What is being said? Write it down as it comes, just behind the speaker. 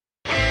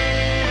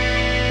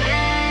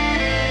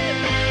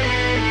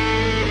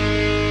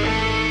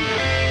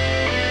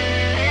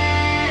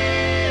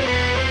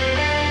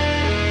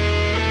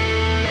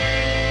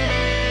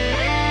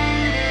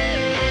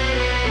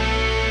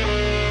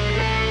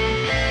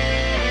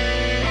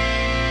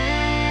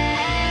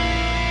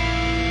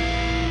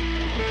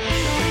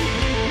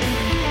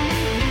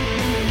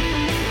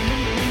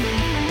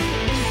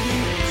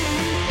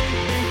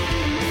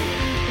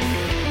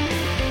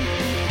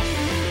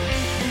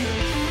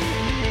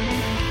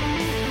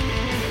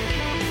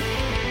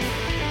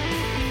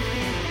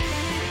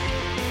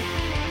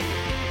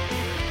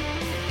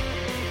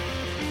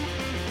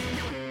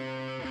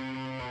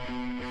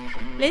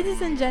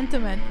Ladies and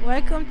gentlemen,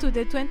 welcome to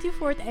the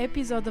 24th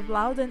episode of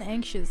Loud and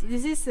Anxious.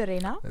 This is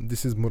Serena. And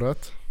this is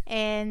Murat.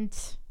 And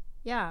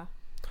yeah.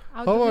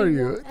 How are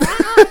you?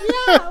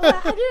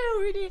 I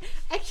didn't really.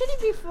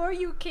 Actually, before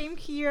you came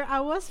here, I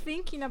was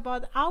thinking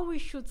about how we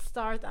should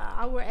start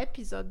our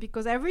episode,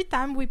 because every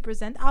time we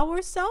present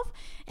ourselves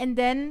and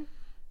then,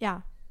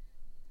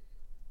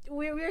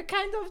 we're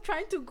kind of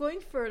trying to go in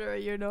further,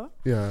 you know?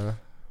 Yeah.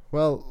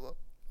 Well,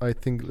 I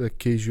think the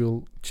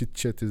casual chit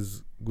chat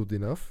is good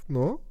enough,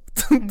 no?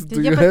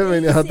 Do you have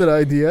any other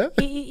idea?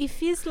 It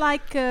feels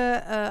like,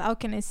 how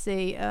can I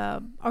say,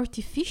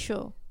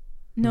 artificial,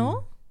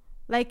 no?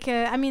 Like,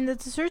 at a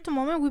certain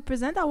moment we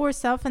present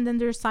ourselves and then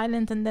they're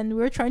silent and then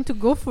we're trying to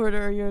go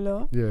further, you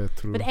know? Yeah,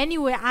 true. But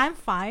anyway, I'm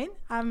fine.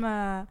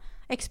 I'm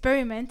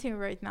experimenting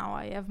right now.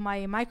 I have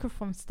my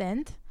microphone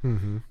stand.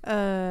 Mm-hmm.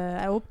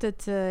 I hope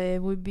that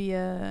it would be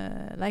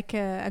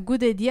a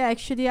good idea.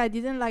 Actually, I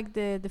didn't like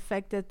the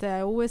fact that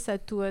I always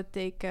had to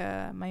take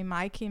my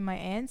mic in my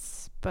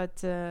hands.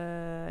 But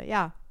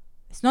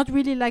it's not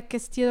really like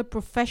still a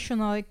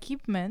professional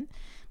equipment.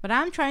 But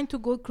I'm trying to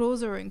go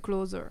closer and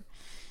closer.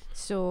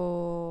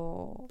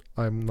 So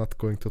I'm not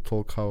going to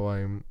talk how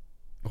I'm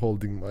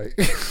holding my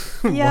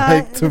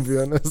mic, to be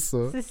honest.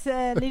 So it's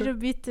a little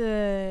bit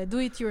do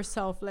it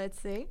yourself, let's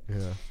say.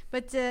 Yeah.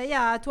 But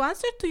to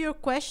answer to your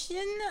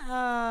question,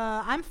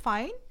 I'm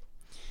fine.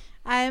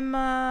 I'm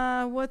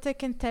what I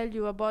can tell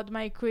you about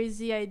my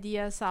crazy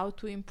ideas how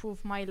to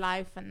improve my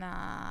life and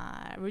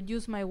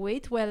reduce my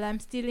weight. Well, I'm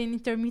still in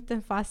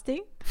intermittent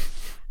fasting.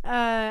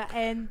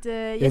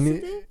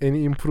 Yesterday,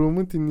 any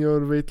improvement in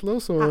your weight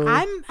loss, or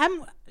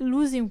I'm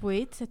losing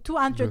weight,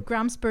 200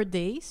 grams per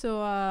day.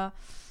 So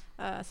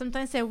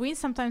sometimes I win,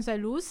 sometimes I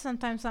lose,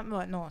 sometimes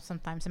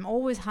I'm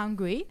always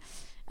hungry.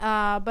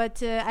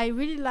 But I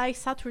really like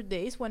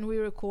Saturdays when we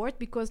record,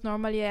 because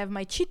normally I have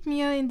my cheat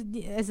meal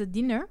as a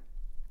dinner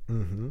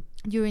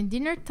during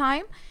dinner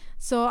time.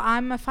 So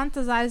I'm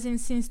fantasizing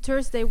since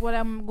Thursday what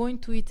I'm going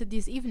to eat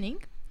this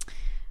evening.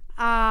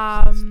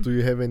 Do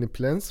you have any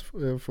plans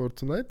for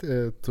tonight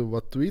to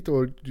what to eat,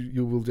 or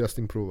you will just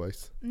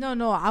improvise?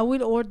 No, I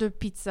will order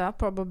pizza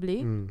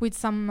probably with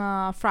some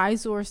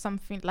fries or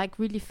something like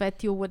really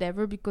fatty or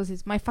whatever, because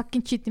it's my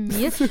fucking cheating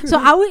meal. So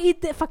I will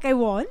eat the fuck I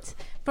want.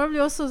 Probably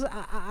also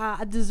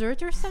a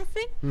dessert or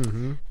something.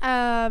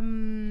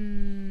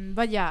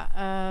 But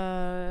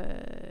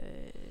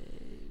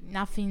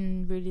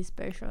nothing really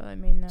special.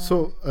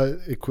 So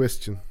a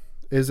question: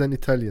 as an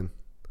Italian,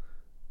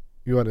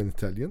 you are an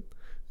Italian.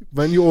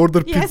 When you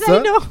order pizza, yes,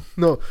 I know.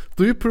 No,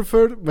 do you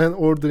prefer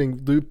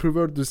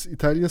this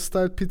Italian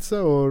style pizza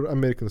or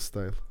American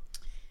style?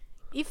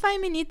 If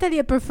I'm in Italy,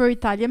 I prefer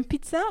Italian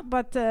pizza,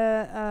 but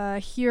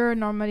here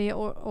normally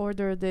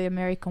order the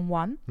American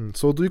one.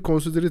 So do you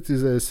consider it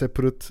as a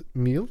separate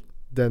meal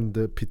than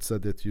the pizza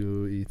that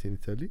you eat in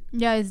Italy?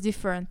 Yeah, it's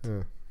different.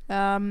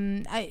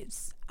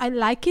 I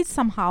like it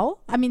somehow.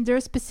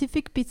 There's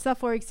specific pizza,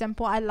 for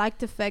example. I like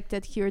the fact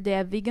that here they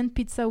have vegan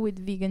pizza with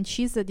vegan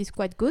cheese that is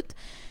quite good.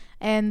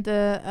 And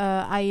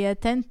I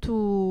tend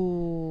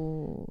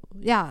to,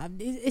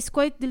 it's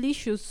quite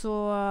delicious.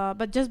 So,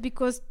 but just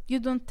because you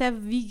don't have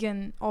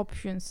vegan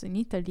options in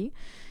Italy,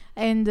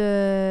 and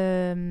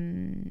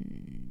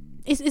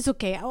it's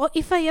okay.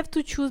 If I have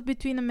to choose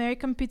between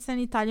American pizza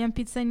and Italian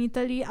pizza in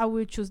Italy, I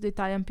will choose the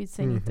Italian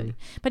pizza in Italy.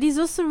 But it's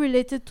also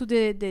related to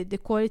the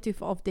quality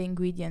of the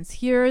ingredients.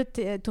 Here,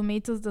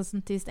 tomatoes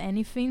doesn't taste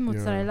anything.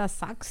 Mozzarella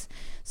sucks.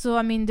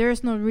 So,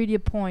 there's not really a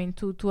point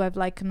to have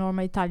like a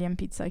normal Italian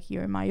pizza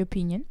here, in my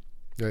opinion.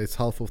 Yeah, it's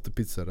half of the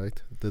pizza,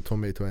 right? The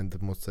tomato and the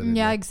mozzarella.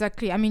 Yeah,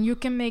 exactly. You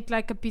can make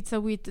like a pizza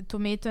with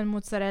tomato and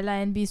mozzarella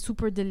and be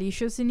super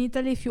delicious in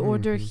Italy. If you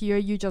order here,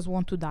 you just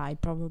want to die,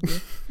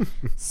 probably.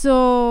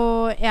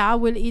 So, I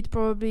will eat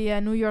probably a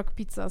New York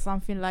pizza,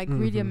 something like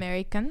really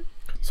American.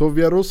 So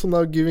we are also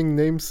now giving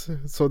names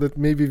so that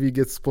maybe we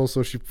get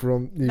sponsorship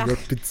from New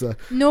York Pizza.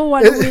 No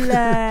one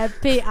will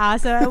pay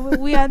us.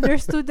 We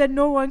understood that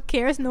no one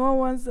cares. No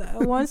one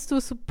wants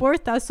to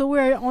support us. So we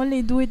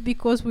only do it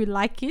because we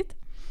like it.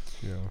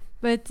 Yeah.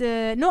 But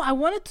I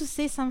wanted to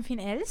say something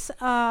else.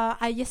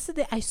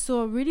 Yesterday I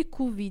saw a really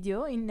cool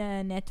video in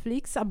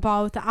Netflix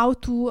about how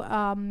to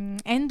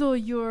handle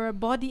your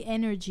body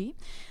energy.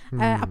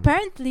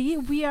 Apparently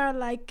we are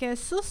like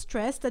so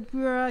stressed that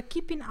we are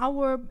keeping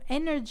our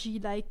energy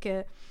like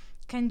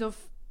kind of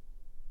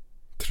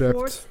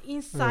force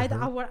inside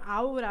our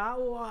aura,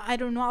 or I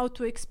don't know how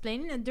to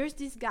explain it. And there's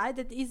this guy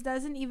that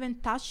doesn't even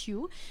touch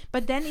you,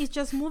 but then it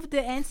just moves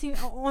the hands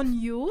on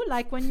you,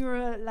 like when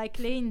you're like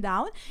laying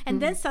down,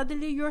 and then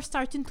suddenly you're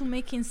starting to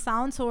making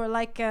sounds or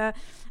like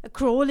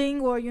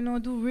crawling or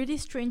do really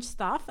strange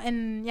stuff.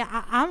 And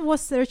I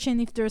was searching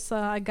if there's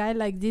a guy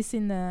like this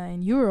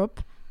in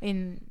Europe,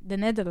 in the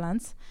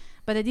Netherlands,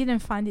 but I didn't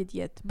find it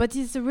yet. But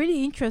it's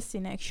really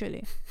interesting,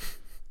 actually.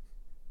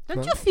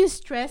 Don't you feel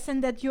stressed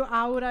and that your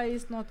aura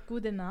is not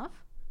good enough?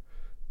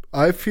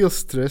 I feel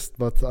stressed,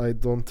 but I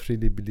don't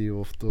really believe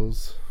of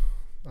those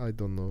I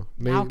don't know.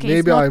 Okay,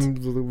 Maybe I'm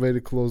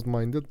very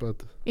closed-minded,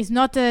 but it's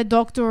not a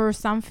doctor or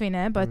something,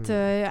 but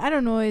I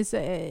don't know. It's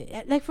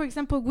like, for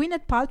example,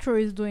 Gwyneth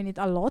Paltrow is doing it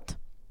a lot.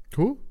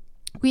 who?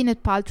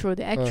 Gwyneth Paltrow,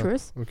 the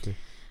actress. Okay.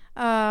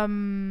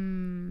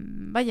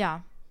 But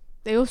yeah,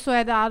 they also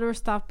had other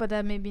stuff, but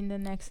maybe in the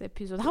next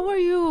episode. How are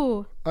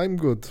you? I'm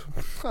good.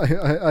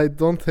 I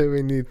don't have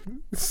any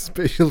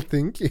special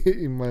thing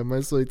in my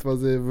mind, so it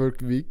was a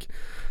work week.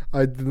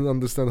 I didn't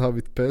understand how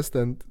it passed,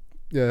 and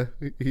yeah,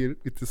 here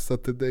it is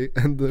Saturday,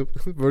 and the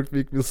work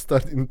week will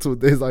start in 2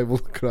 days. I will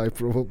cry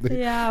probably.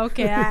 Yeah,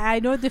 okay, I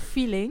know the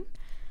feeling.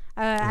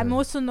 I'm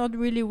also not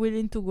really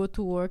willing to go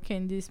to work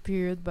in this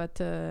period, but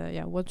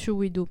yeah, what should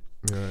we do?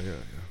 Yeah.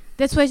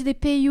 That's why they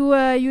pay you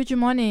huge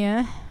money,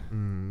 eh?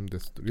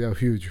 Yeah,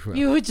 huge.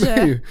 Huge.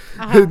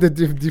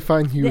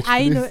 Define huge.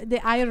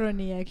 The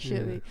irony,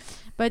 actually. Yeah.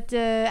 But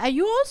are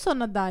you also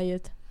on a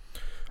diet?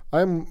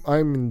 I'm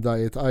in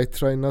diet. I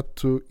try not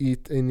to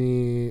eat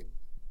any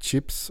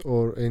chips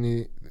or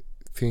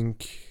anything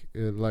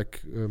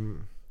like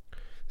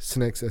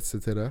snacks,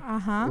 etc.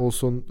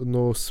 Also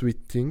no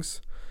sweet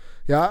things.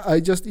 Yeah, I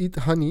just eat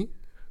honey,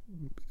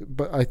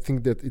 but I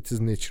think that it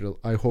is natural.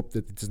 I hope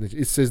that it is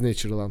natural. It says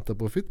natural on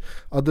top of it.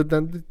 Other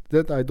than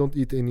that, I don't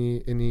eat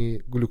any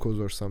glucose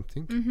or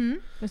something.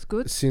 That's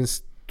good.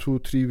 Since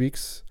 2-3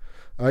 weeks,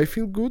 I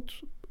feel good.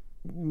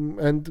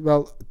 And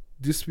well,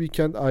 this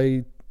weekend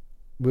I'm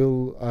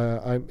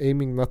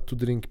aiming not to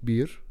drink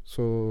beer.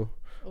 So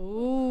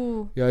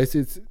yeah,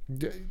 it's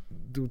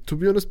to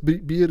be honest,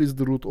 beer is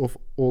the root of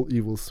all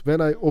evils. When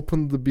I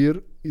open the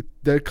beer,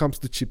 there comes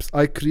the chips.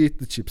 I create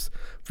the chips.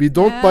 We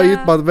don't buy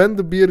it, but when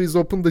the beer is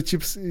open, the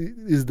chips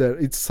is there.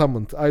 It's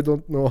summoned. I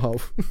don't know how.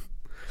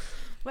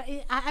 But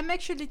I'm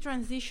actually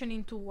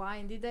transitioning to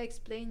wine. Did I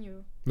explain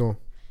you? No.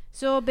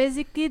 So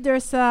basically,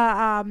 there's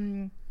a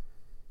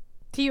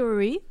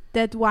theory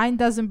that wine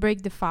doesn't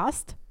break the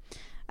fast.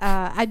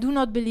 I do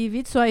not believe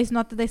it, so it's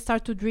not that I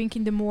start to drink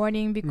in the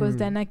morning because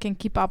then I can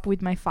keep up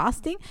with my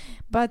fasting.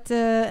 But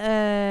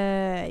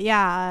yeah,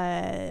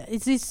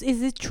 is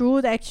it true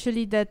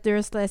actually that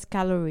there's less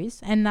calories?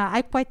 And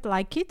I quite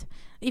like it.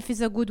 If it's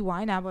a good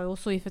wine, but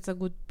also if it's a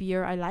good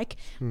beer, I like.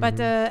 But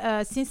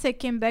since I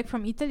came back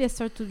from Italy, I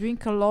started to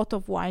drink a lot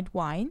of white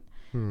wine.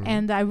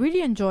 And I really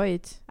enjoy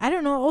it. I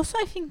don't know. Also,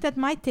 I think that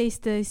my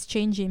taste is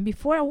changing.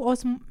 Before I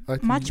was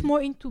much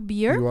more into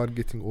beer. You are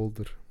getting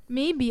older.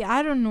 Maybe,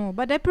 I don't know,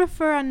 but I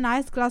prefer a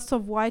nice glass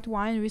of white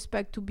wine in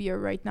respect to beer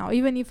right now,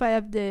 even if I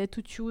have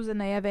to choose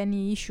and I have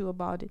any issue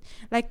about it.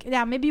 Like,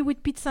 yeah, maybe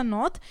with pizza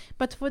not,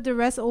 but for the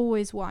rest,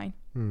 always wine.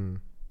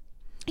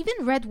 Even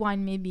red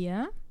wine maybe,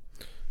 huh?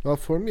 Well,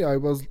 for me, I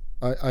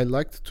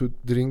liked to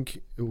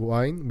drink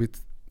wine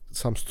with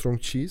some strong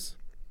cheese,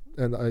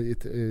 and I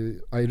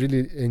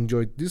really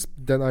enjoyed this.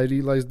 Then I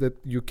realized that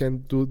you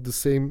can do the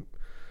same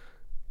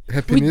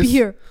happiness with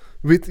beer.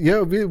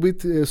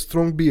 With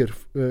strong beer,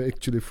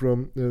 actually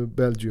from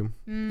Belgium.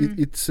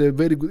 It's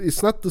very good.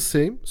 It's not the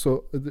same,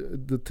 so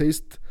the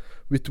taste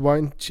with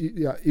wine,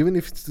 even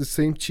if it's the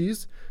same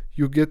cheese,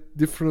 you get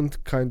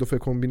different kind of a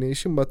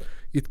combination, but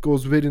it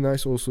goes very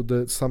nice. Also,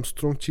 some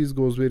strong cheese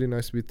goes very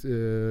nice with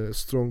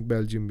strong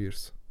Belgian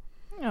beers.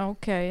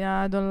 Okay,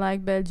 I don't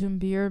like Belgian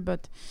beer,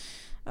 but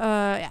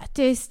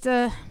taste,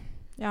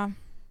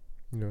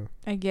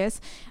 I guess.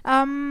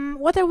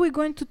 What are we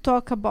going to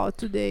talk about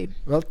today?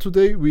 Well,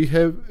 today we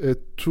have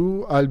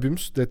 2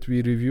 albums that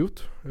we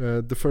reviewed.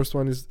 The first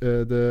one is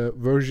the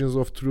Versions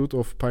of Truth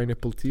of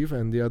Pineapple Thief,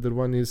 and the other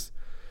one is,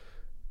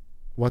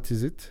 what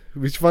is it?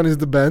 Which one is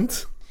the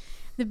band?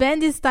 The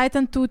band is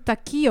Titan 2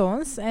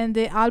 Tachyons, and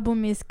the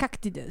album is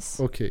Cactidus.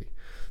 Okay.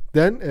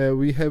 Then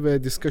we have a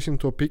discussion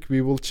topic. We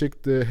will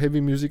check the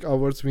Heavy Music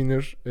Awards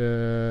winner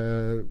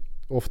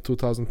of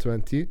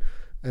 2020.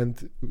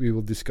 And we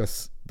will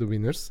discuss the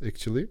winners,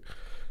 actually.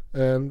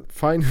 And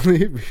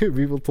finally,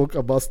 we will talk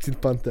about Steel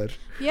Panther.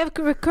 We have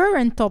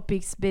recurrent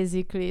topics,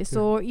 basically.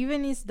 So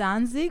even it's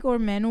Danzig or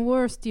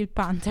Manowar or Steel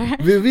Panther.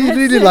 We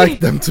really like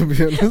them, to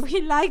be honest.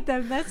 We like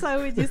them. That's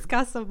why we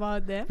discuss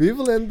about them. We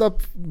will end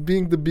up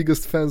being the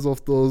biggest fans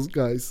of those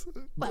guys.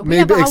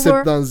 Maybe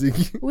except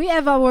Danzig. We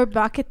have our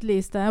bucket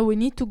list. We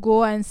need to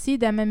go and see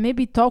them and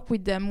maybe talk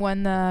with them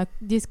when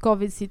this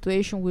COVID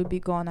situation will be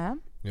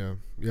gone.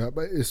 Yeah,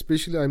 but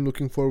especially I'm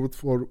looking forward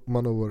for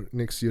Manowar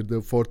next year,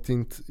 the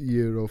 14th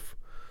year of.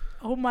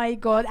 Oh my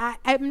God,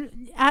 I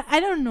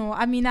don't know.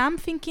 I mean, I'm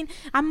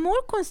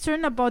more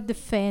concerned about the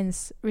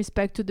fans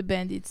respect to the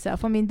band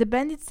itself. I mean, the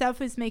band itself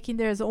is making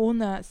their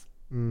own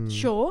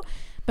show,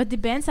 but the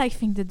bands, I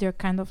think that they're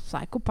kind of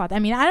psychopath. I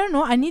mean, I don't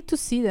know. I need to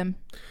see them.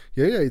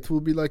 Yeah, it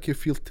will be like a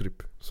field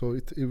trip. So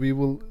we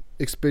will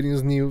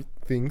experience new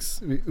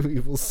things. We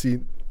will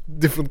see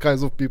different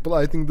kinds of people.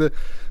 I think the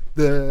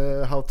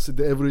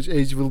average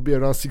age will be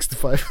around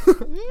 65.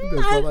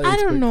 I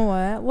don't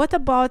know. What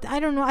about, I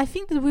don't know. I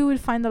think that we will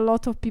find a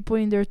lot of people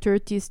in their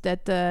 30s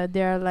that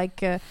they're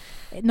like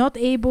not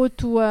able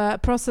to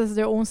process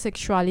their own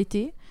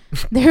sexuality.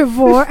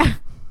 Therefore,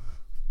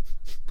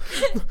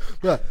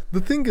 well,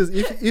 the thing is,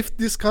 if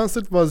this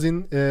concert was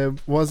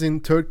in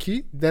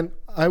Turkey, then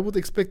I would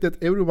expect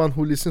that everyone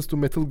who listens to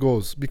metal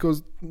goes,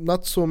 because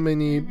not so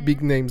many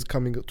big names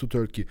coming to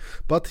Turkey.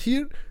 But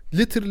here,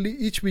 literally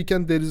each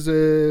weekend there is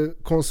a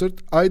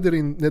concert either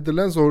in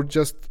Netherlands or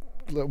just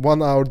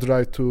 1 hour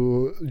drive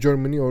to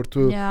Germany or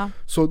to. Yeah.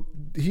 So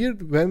here,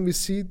 when we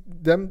see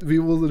them, we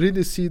will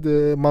really see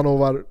the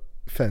Manowar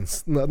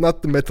fans,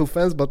 not the metal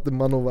fans, but the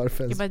Manowar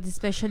fans. Yeah, but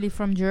especially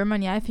from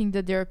Germany, I think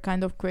that they're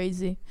kind of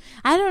crazy.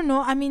 I don't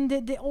know. I mean,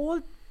 the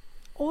old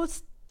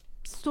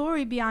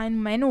story behind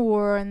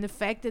Manowar and the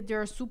fact that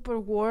they're super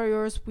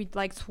warriors with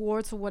like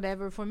swords or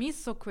whatever, for me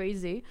is so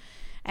crazy.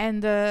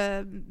 And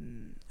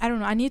I don't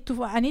know, I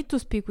need to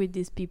speak with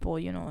these people,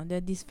 you know,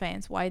 these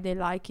fans, why they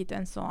like it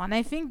and so on.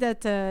 I think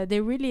that they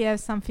really have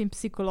something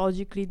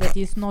psychologically that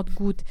is not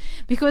good,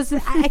 because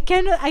I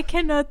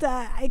cannot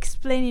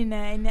explain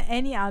in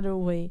any other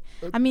way.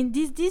 I mean,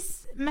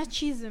 this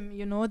machismo,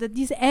 you know, that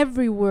is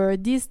everywhere.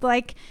 This,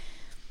 like,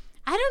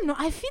 I don't know,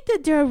 I feel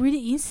that they're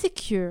really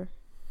insecure.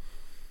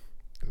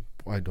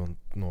 I don't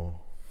know.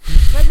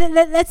 But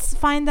let's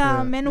find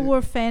a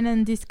Manowar fan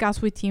and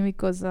discuss with him,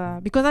 because I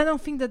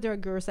don't think that there are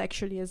girls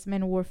actually as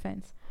Manowar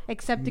fans,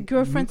 except the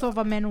girlfriends of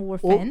a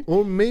Manowar fan.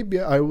 Or maybe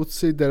I would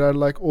say there are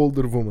like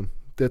older women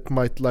that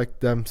might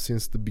like them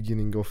since the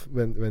beginning of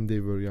when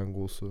they were young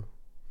also,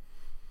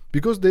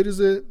 because there is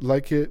a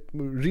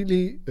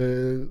really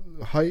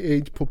high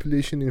age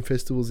population in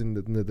festivals in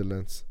the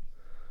Netherlands.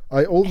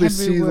 I always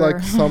Everywhere.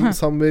 see like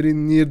some very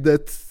near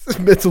that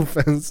metal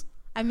fans.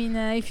 I mean,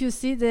 if you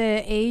see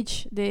the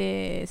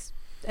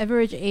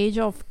average age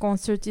of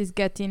concert is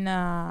getting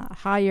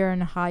higher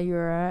and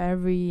higher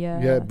every.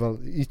 But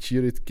each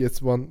year it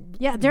gets one.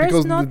 Yeah,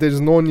 there's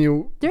no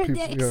new.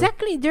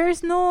 Exactly, there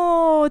is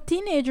no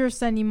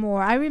teenagers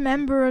anymore. I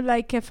remember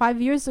like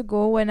 5 years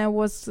ago when I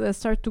was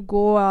start to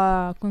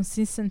go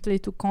consistently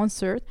to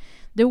concert,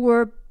 there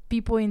were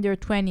people in their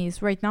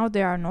 20s. Right now,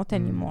 there are not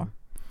anymore.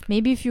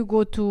 Maybe if you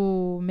go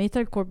to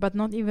metalcore, but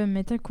not even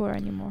metalcore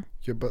anymore.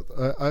 Yeah, but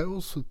I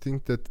also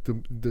think that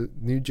the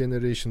new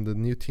generation, the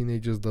new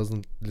teenagers,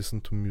 doesn't listen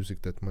to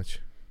music that much.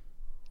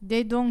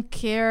 They don't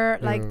care.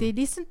 Like, they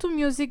listen to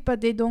music,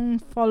 but they don't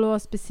follow a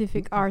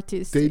specific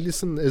artist. They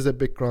listen as a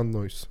background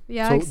noise.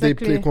 Yeah, so exactly. They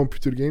play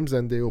computer games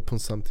and they open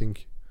something.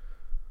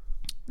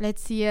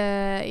 Let's see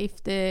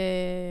if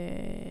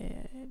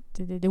the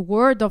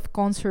word of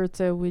concert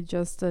will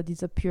just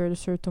disappear at a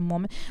certain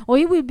moment, or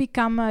it will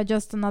become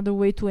just another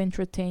way to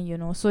entertain, you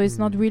know. So it's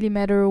not really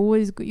matter who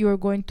you're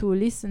going to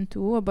listen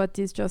to, but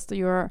it's just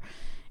you're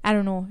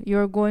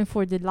going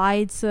for the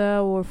lights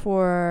or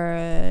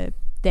for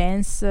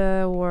dance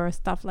or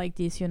stuff like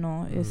this, you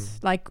know.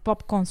 It's like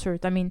pop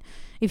concert. I mean,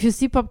 if you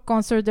see pop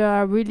concert, there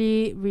are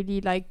really,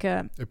 really like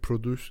a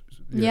produce.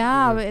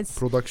 It's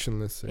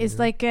production. Let's say it's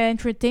like an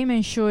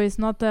entertainment show. It's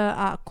not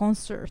a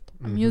concert,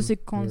 a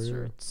music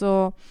concert.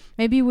 So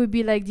maybe it will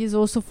be like this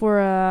also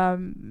for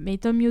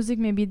metal music.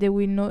 Maybe there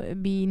will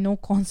be no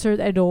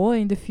concert at all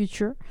in the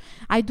future.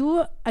 I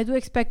do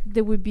expect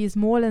there will be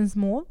small and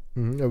small.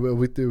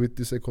 With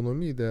this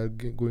economy, they are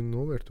going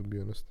nowhere, to be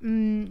honest.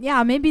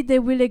 Maybe they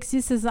will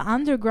exist as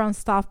underground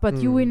stuff, but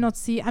you will not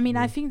see. I mean,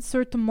 I think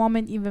certain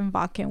moment even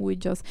Wacken will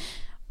just.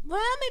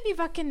 Well, maybe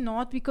Wacken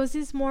not, because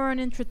it's more an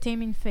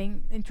entertaining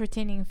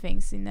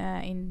things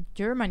in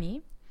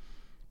Germany.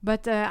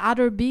 But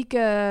other big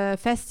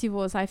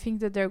festivals, I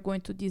think that they're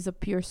going to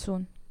disappear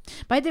soon.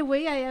 By the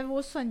way, I have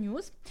also a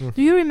news.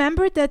 Do you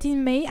remember that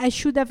in May I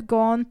should have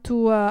gone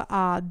to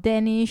a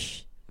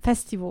Danish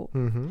festival?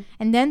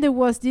 And then there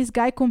was this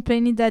guy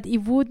complaining that he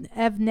would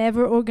have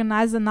never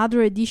organized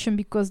another edition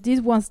because this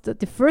was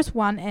the first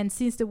one, and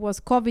since there was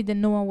COVID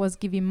and no one was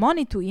giving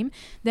money to him,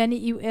 then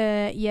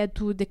he had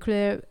to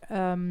declare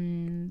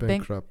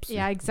bankruptcy.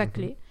 Yeah,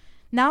 exactly.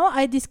 Now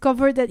I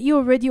discovered that he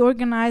already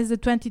organized the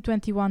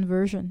 2021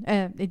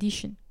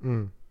 edition.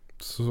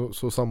 So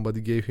somebody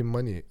gave him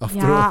money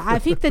after all. I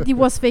think that he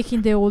was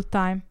faking the whole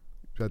time.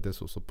 Yeah,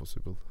 that's also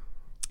possible.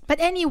 But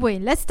anyway,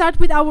 let's start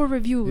with our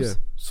reviews. Yeah.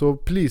 So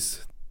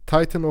please,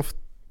 Titan of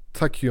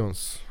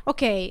Tachyons.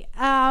 Okay.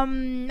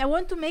 I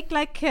want to make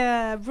like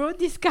a broad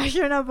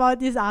discussion about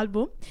this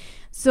album.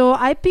 So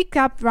I picked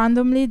up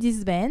randomly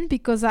this band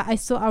because I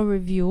saw a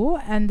review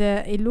and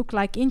it looked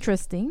like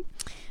interesting.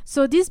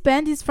 So this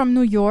band is from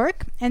New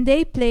York and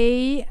they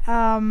play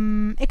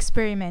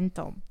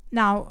experimental.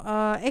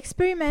 Now,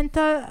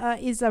 experimental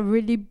is a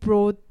really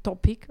broad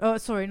topic.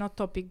 Sorry, not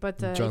topic,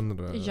 but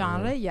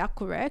genre. Yeah,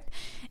 correct.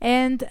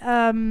 And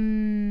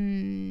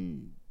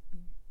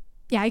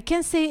I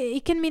can say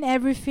it can mean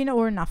everything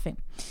or nothing.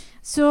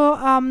 So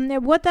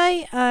what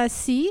I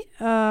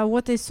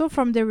saw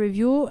from the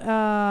review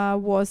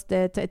was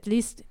that, at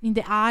least in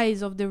the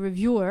eyes of the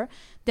reviewer,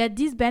 that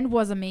this band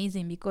was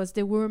amazing because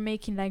they were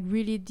making like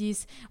really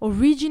this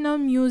original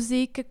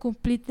music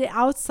completely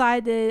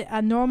outside the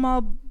normal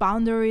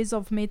boundaries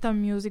of metal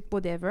music,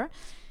 whatever.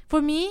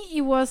 For me,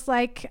 it was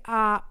like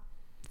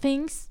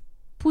things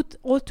put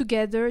all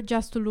together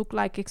just to look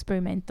like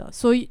experimental.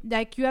 So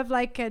like you have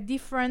like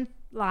different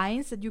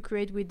lines that you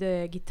create with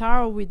the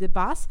guitar or with the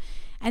bass,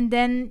 and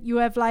then you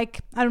have like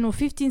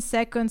 15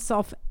 seconds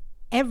of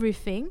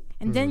everything,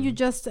 and then you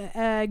just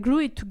glue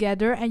it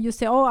together and you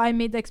say, oh, I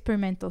made the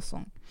experimental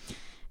song.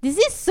 This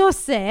is so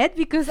sad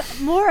because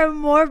more and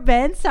more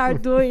bands are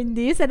doing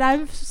this, and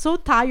I'm so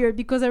tired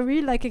because I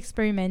really like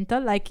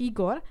experimental, like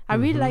Igor. I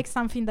really like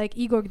something like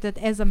Igor that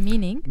has a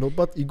meaning. No,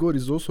 but Igor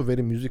is also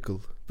very musical.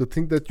 The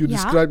thing that you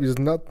describe is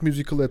not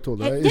musical at all.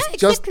 It's exactly.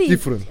 just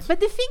different. But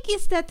the thing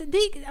is that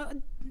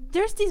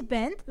there's this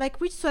band, like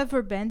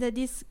whichsoever band, that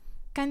is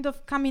kind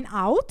of coming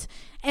out,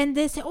 and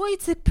they say, oh,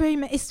 it's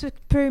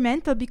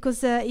experimental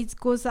because it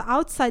goes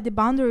outside the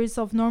boundaries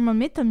of normal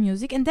metal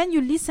music, and then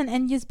you listen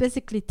and it's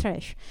basically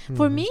trash.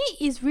 For me,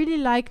 it's really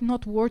like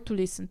not worth to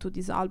listen to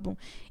this album.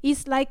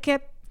 It's like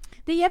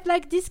they have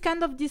like this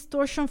kind of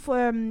distortion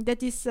for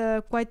that is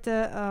quite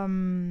the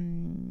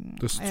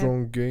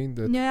strong gain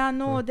that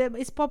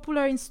it's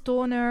popular in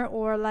stoner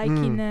or like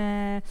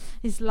in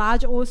it's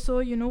large also,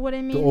 you know what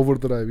I mean, the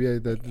overdrive.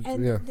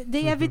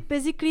 They have it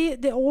basically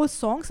all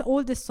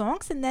the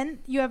songs, and then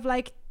you have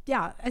like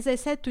as I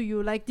said to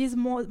you, like this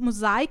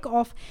mosaic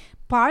of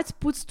parts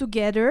put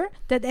together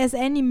that has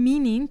any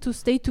meaning to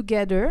stay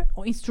together,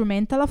 or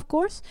instrumental of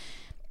course,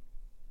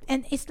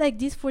 and it's like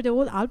this for the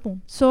whole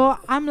album. So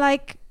I'm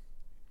like,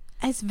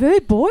 it's very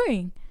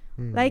boring.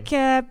 Like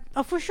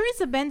for sure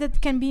it's a band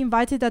that can be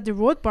invited at the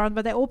Road Barn,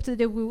 but I hope that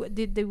they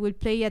will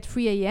play at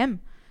 3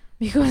 a.m.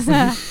 because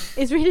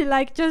it's really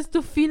like just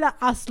to fill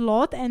a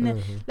slot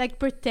and like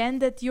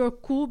pretend that you're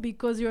cool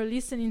because you're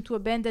listening to a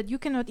band that you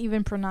cannot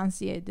even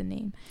pronunciate the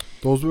name.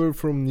 Those were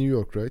from New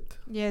York, right?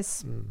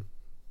 Yes.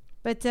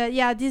 But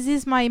this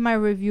is my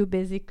review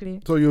basically.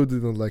 So you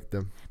didn't like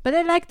them? But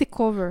I like the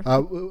cover.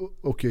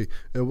 Okay.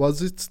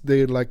 Was it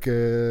their like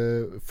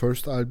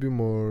first album,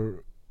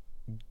 or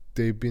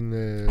they've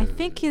been I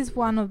think it's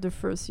one of the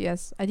first.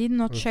 Yes, I did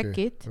not check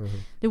it.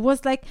 There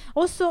was like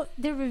also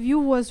the review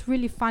was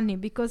really funny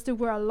because there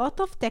were a lot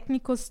of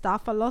technical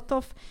stuff, a lot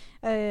of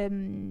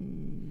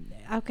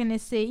how can I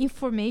say,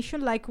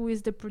 information, like who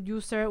is the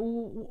producer,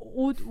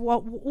 who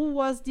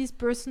was this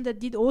person that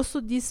did also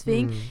this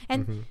thing,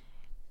 and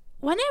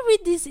when I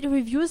read these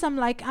reviews, I'm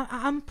like,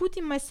 I'm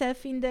putting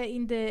myself in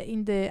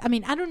the. I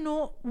mean, I don't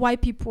know why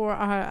people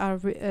are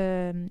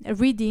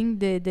reading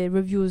the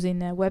reviews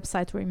in a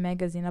website or in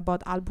magazine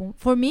about album.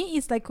 For me,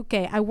 it's like,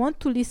 okay, I want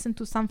to listen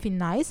to something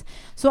nice,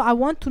 so I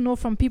want to know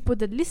from people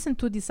that listen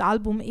to this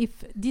album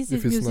if this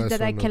is music nice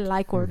that I can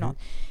like or not.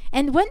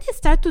 And when they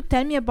start to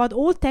tell me about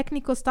all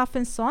technical stuff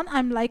and so on,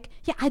 I'm like,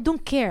 yeah, I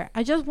don't care.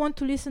 I just want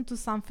to listen to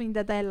something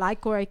that I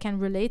like or I can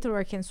relate or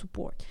I can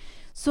support.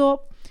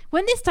 So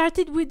when they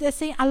started with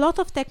saying a lot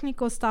of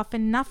technical stuff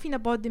and nothing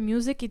about the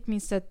music, it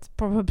means that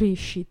probably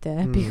shit,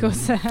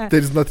 because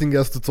there's nothing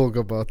else to talk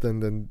about,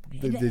 and then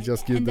they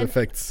just give the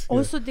facts.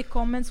 Also, the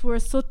comments were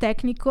so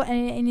technical,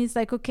 and it's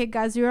like, okay,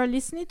 guys, you are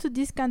listening to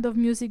this kind of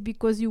music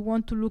because you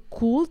want to look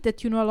cool,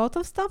 that you know a lot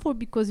of stuff, or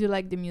because you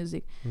like the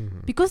music?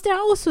 Because there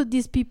are also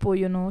these people,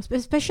 you know,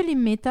 especially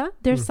metal.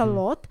 There's a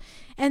lot,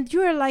 and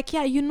you are like,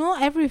 yeah, you know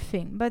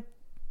everything, but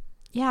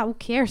yeah, who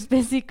cares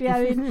basically?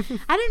 I mean,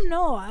 I don't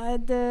know.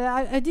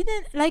 I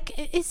didn't like.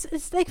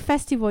 It's like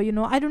festival, you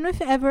know. I don't know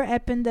if it ever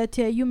happened that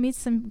you meet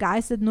some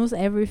guys that knows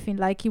everything.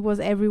 Like he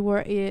was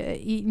everywhere.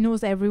 He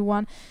knows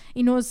everyone.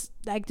 He knows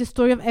like the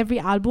story of every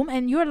album.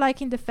 And you're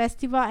like in the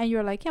festival, and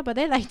you're like, yeah, but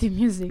I like the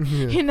music,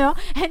 you know.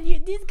 And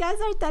these guys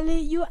are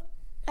telling you,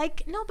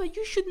 like, no, but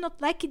you should not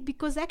like it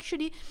because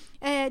actually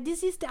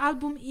this is the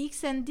album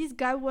X, and this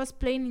guy was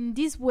playing in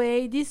this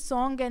way, this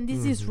song, and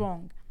this is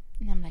wrong.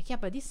 And I'm like, yeah,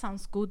 but this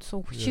sounds good, so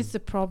which is the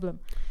problem?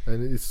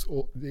 And it's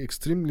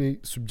extremely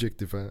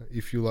subjective,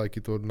 if you like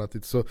it or not.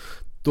 So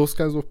those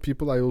kinds of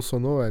people I also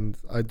know, and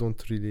I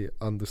don't really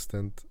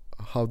understand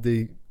how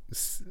they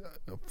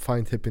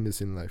find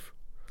happiness in life.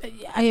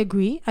 I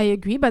agree,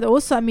 but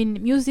also, I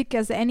mean, music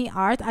as any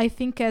art, I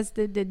think as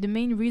the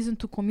main reason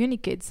to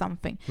communicate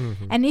something.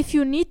 And if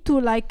you need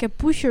to like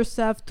push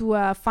yourself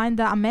to find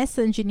a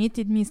message in it,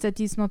 it means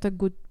that it's not a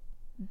good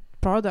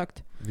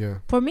product.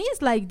 For me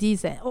it's like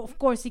this. Of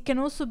course it can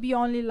also be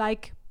only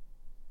like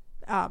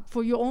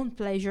for your own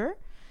pleasure,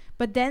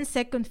 but then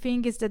second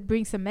thing is that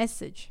brings a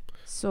message.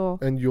 So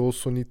and you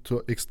also need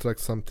to extract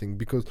something,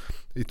 because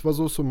it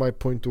was also my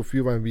point of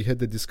view when we had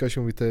a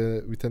discussion with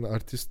an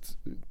artist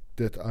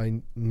that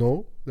I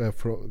know.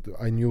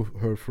 I knew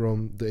her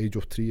from the age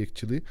of 3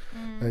 actually.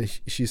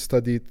 She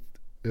studied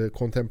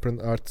contemporary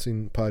arts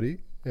in Paris,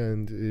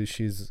 and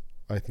she's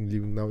I think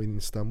living now in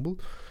Istanbul.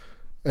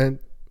 And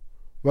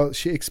well,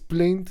 she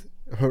explained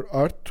her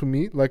art to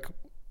me like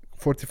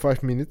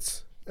 45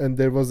 minutes, and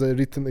there was a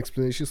written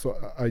explanation. So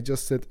I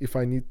just said, if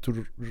I need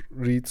to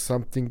read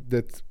something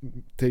that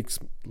takes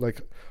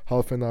like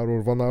half an hour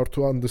or 1 hour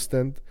to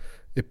understand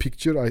a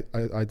picture,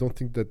 I don't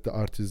think that the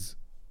art is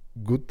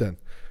good. Then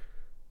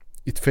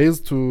it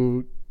fails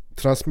to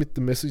transmit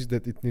the message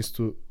that it needs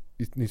to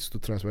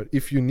transfer.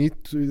 If you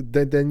need to,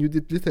 then you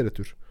did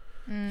literature.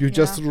 You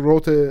just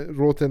wrote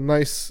a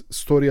nice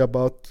story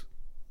about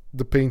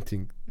the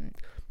painting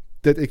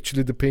that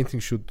actually the painting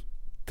should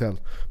tell.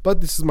 But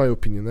this is my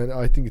opinion, and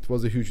I think it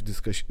was a huge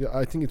discussion.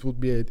 I think it would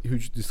be a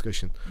huge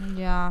discussion.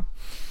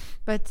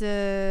 But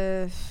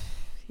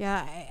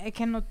yeah, I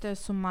cannot tell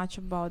so much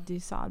about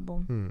this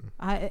album.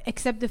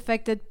 Except the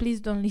fact that please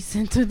don't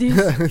listen to this.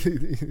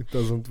 It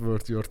doesn't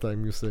worth your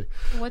time, you say.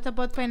 What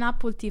about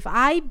Pineapple Thief?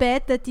 I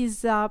bet that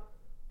is a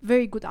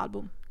very good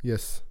album.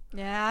 Yes.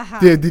 Yeah.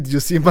 Did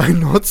you see my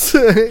notes?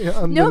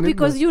 No,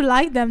 because you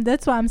like them.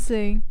 That's what I'm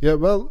saying. Yeah,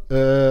 well,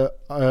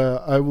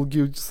 I will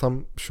give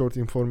some short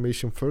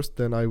information first,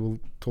 then I will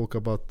talk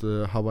about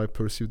how I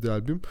perceive the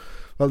album.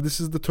 Well, this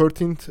is the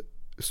 13th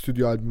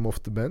studio album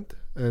of the band,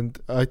 and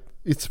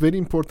it's very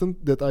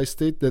important that I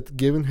state that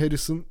Gavin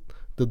Harrison,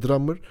 the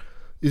drummer,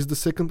 is the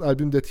second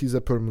album that he's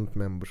a permanent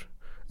member,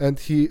 and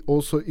he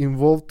also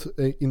involved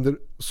in the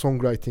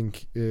songwriting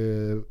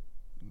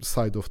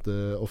side of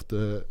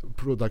the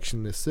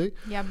production, let's say.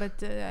 Yeah,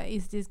 but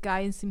is this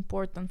guy is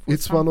important for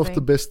it's something? One of the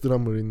best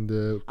drummer in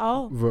the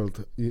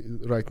world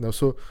right now.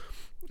 So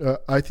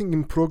I think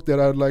in prog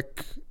there are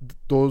like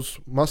those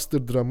master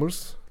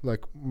drummers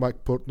like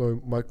Mike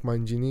Portnoy, Mike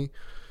Mangini.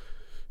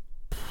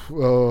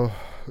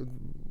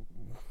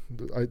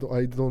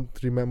 I don't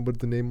remember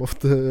the name of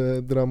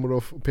the drummer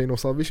of Pain of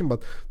Salvation,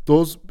 but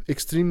those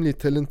extremely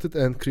talented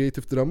and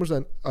creative drummers,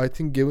 and I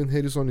think Gavin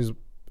Harrison is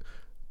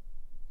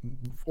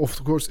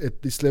of course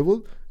at this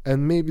level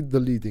and maybe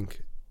the leading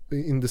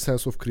in the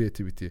sense of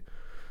creativity.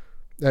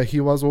 He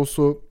was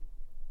also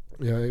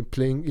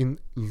playing in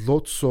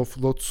lots of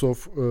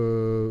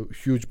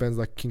huge bands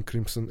like King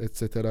Crimson,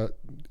 etc.,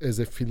 as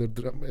a filler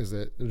drum, as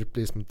a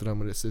replacement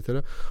drummer,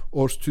 etc.,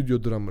 or studio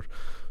drummer.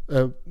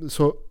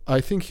 So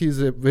I think he's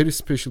a very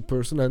special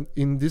person, and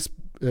in this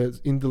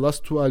in the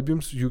last two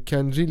albums you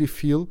can really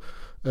feel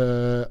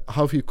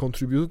how he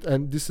contributed,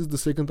 and this is the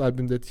second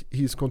album that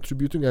he's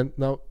contributing, and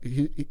now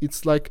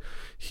it's like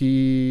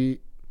he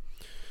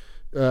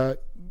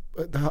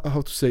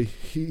how to say,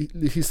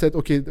 he said,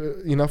 okay,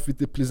 enough with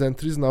the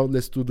pleasantries, now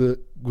let's do the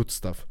good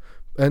stuff.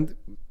 And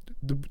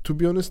to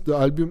be honest, the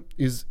album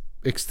is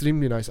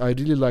extremely nice. I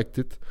really liked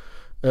it.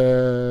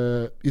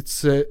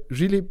 It's a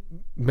really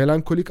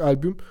melancholic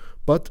album,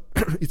 but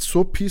it's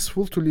so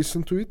peaceful to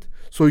listen to it.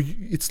 So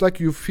it's like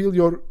you feel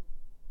your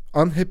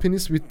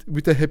unhappiness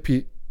with a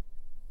happy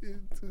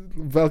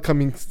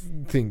welcoming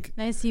thing.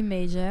 Nice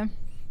image, eh?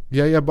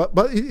 Yeah,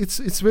 but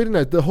it's very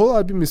nice. The whole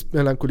album is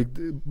melancholic,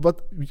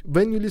 but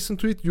when you listen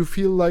to it, you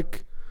feel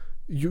like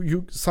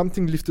you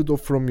something lifted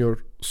off from your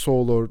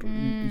soul, or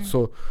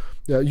so.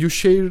 Yeah, you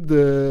share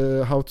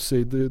the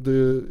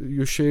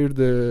you share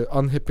the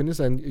unhappiness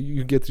and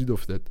you get rid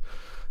of that.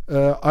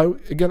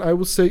 I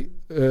would say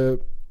the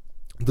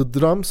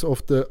drums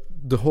of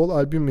the whole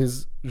album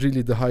is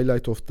really the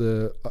highlight of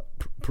the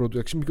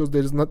production, because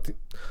there is not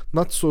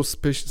so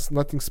special,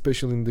 nothing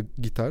special in the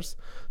guitars.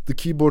 The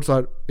keyboards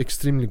are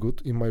extremely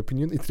good in my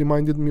opinion. It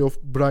reminded me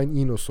of Brian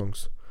Eno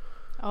songs.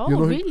 Oh, you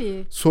know,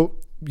 really? So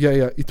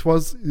yeah, it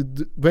was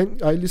when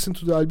I listened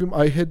to the album,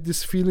 I had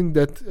this feeling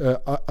that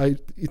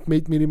it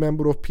made me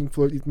remember of Pink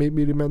Floyd, it made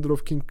me remember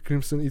of King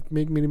Crimson, it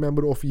made me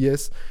remember of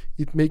Yes,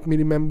 it made me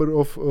remember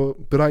of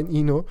Brian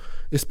Eno,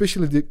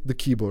 especially the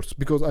keyboards,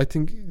 because I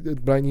think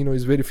that Brian Eno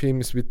is very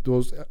famous with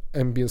those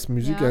ambience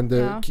music and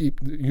the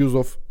use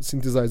of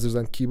synthesizers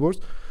and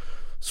keyboards.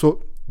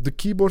 So the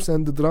keyboards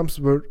and the drums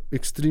were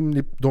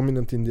extremely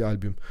dominant in the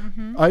album.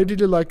 I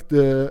really like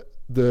the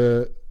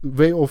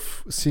way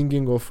of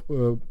singing of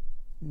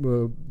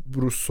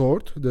Bruce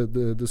Sword,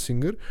 the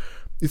singer.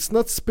 It's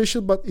not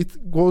special, but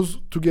it goes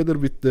together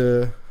with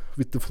the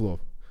flow.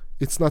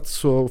 It's not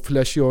so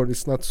flashy, or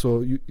it's not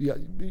so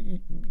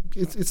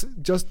it's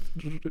just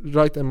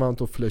right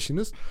amount of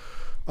flashiness.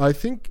 I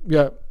think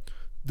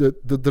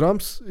the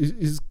drums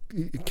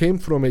it came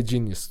from a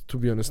genius, to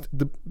be honest.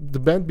 The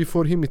band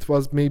before him, it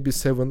was maybe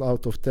 7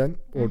 out of 10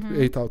 or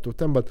 8 out of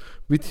 10, but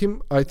with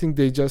him I think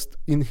they just,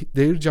 in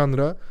their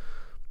genre,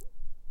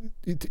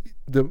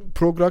 the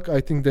prog rock, I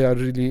think they are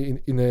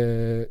really in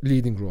a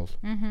leading role.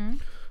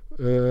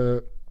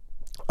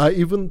 I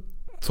even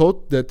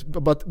thought that,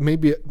 but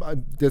maybe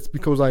that's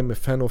because I'm a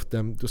fan of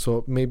them,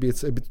 so maybe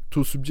it's a bit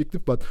too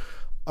subjective, but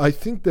I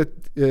think that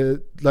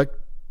like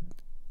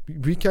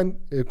we can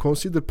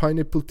consider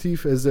Pineapple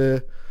Thief as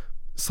a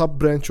sub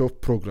branch of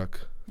prog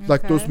rock,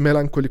 like those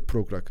melancholic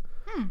prog rock.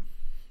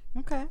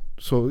 Okay.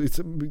 So it's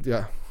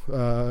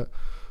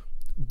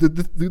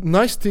the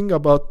nice thing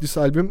about this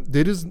album,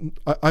 there is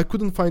I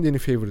couldn't find any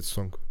favorite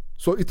song,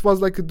 so it was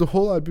like the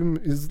whole album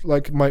is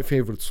like my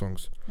favorite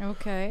songs.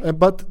 Okay.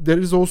 But there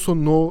is also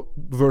no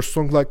verse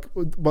song like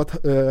what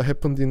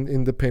happened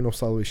in the Pain of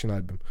Salvation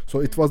album. So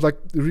it was like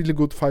really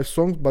good 5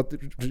 songs, but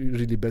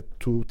really bad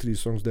 2-3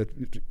 songs that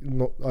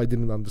I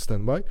didn't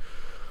understand why.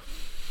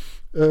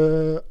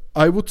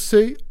 I would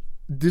say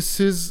this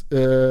is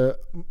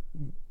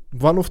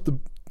one of the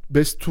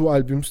best 2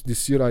 albums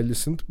this year I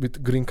listened,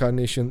 with Green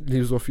Carnation,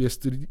 Leaves of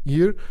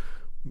Yesteryear,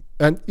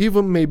 and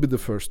even maybe the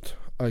first,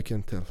 I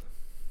can tell.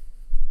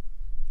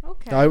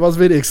 Okay. I was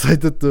very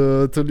excited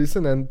to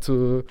listen and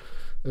to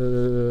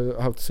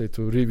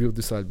to review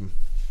this album.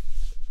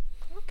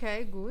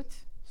 Okay, good.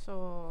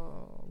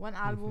 So one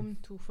album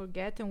to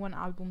forget and one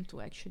album to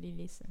actually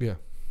listen. Yeah.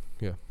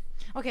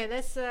 Okay,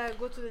 let's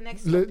go to the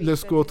next topic.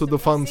 Let's go to the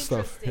fun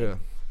stuff. Yeah.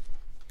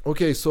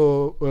 Okay,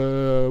 so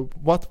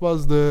what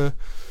was the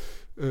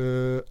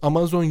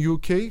Amazon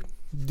UK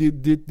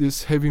did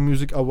this heavy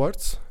music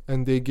awards,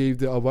 and they gave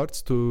the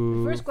awards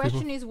to. The first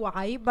question is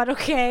why, but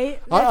okay.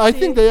 I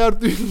think they are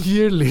doing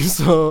yearly,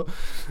 so.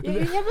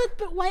 Yeah,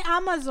 but why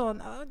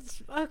Amazon?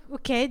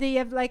 Okay, they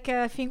have like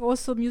I think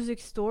also music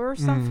store or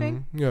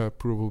something. Yeah,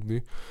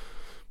 probably.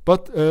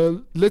 But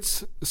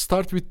let's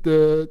start with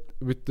the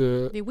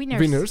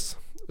winners.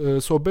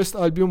 So best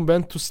album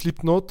went to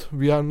Slipknot,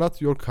 We Are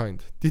Not Your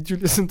Kind. Did you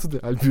listen to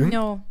the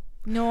album?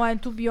 No,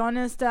 and to be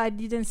honest, I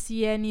didn't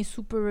see any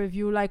super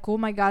review like, oh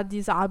my god,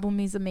 this album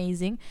is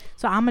amazing.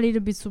 So I'm a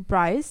little bit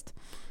surprised.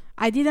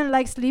 I didn't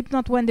like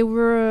Slipknot when they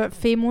were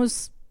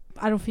famous.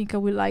 I don't think I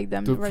will like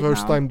them the right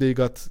first now. Time they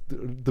got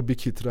the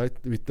big hit, right,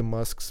 with the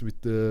masks, with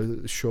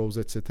the shows,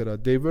 etc.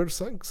 They were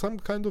some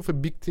kind of a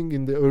big thing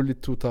in the early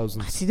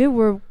 2000s. See, they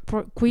were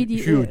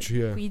huge,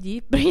 pretty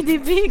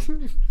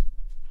big.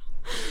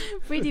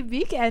 Pretty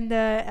big, and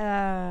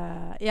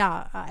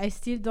I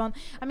still don't.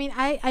 I mean,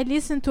 I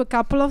listened to a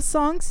couple of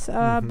songs,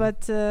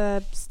 but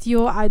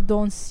still I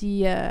don't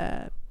see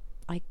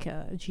like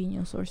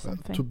Genius or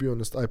something. To be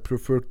honest, I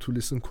prefer to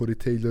listen Corey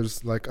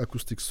Taylor's like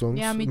acoustic songs,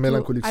 me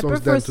melancholic too. songs, I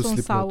prefer than to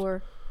Slipknot.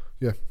 Sour.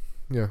 Yeah.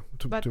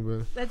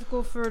 Let's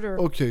go further.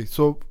 Okay,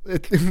 so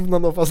at least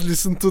none of us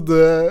listen to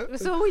the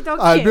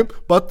album. Care.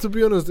 But to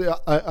be honest,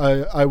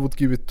 I would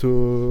give it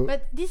to.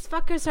 But these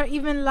fuckers are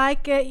even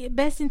like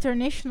best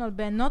international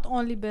band, not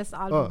only best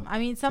album. I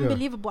mean, it's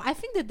unbelievable. I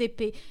think that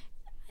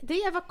they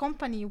have a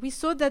company. We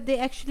saw that they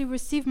actually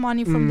receive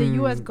money from the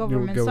US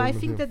government. So I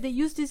think that they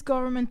use this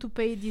government to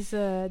pay these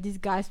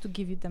guys to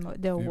give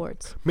the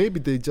awards. Maybe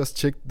they just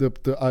checked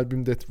the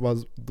album that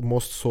was the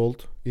most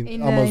sold in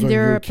Amazon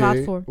their UK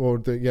platform. Or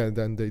then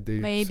they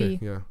maybe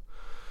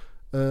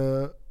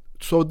say,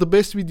 so the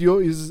best video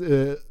is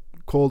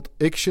called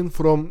Action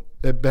from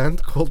a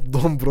band called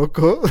Don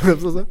Bronco.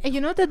 You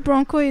know that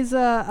Bronco is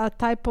a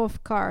type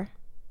of car.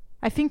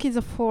 I think it's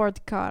a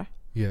Ford car.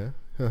 Yeah.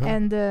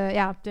 And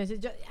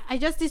I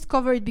just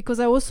discovered it because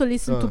I also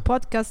listen to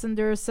podcasts, and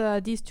there's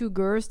these two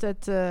girls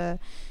that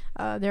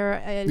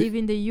they live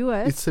in the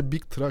US. It's a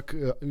big truck,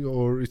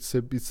 or it's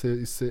a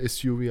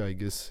SUV, I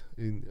guess,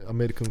 in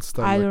American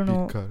style. I like don't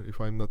know. Big car,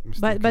 if I'm not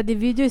mistaken. But the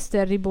video is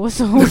terrible,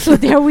 so also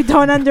there we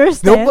don't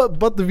understand. No,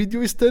 but the video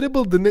is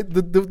terrible.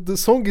 The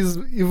song is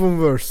even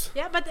worse.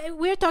 Yeah, but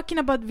we're talking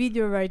about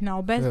video right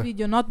now. Best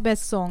video, not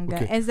best song.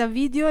 Okay. As a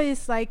video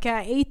is like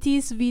a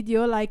 80s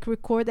video, like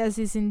record as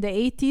is in the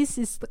 80s.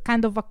 It's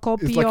kind of a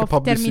copy like of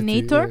a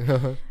Terminator.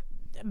 Yeah.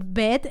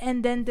 Bad,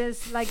 and then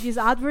there's like this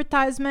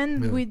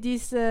advertisement with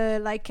this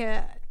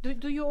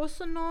do you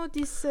also know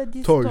this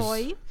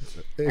toy?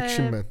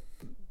 Action Man.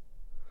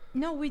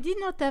 No, we did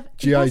not have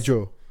G.I.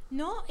 Joe.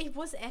 No, it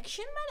was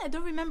Action Man. I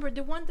don't remember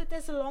the one that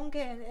has a long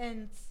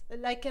and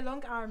like a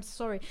long arm.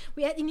 Sorry,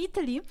 we had in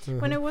Italy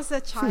when I was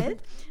a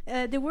child.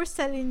 They were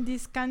selling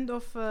this kind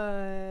of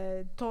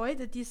toy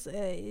that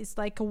is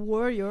like a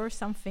warrior or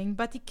something,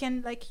 but it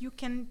can you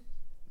can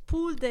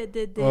pull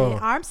the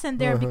arms, and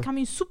they're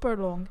becoming super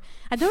long.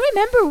 I don't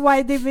remember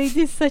why they made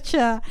this such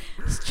a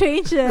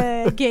strange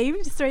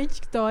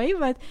strange toy,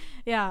 but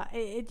yeah,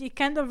 it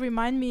kind of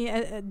remind me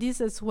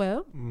this as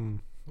well.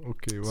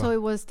 Okay, wow. So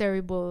it was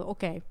terrible.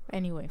 Okay,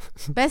 anyway,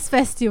 best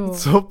festival.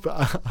 So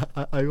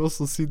I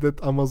also see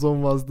that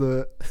Amazon was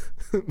the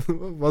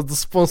was the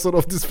sponsor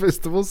of this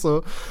festival,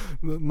 so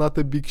not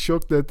a big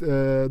shock that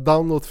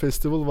Download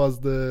Festival was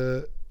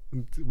the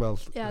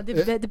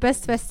the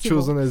best festival,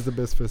 chosen as the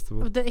best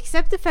festival.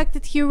 Except the fact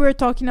that here we're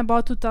talking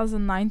about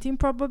 2019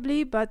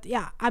 probably, but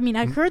yeah, I mean,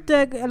 I heard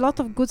a lot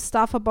of good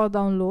stuff about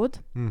Download.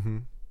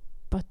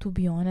 But to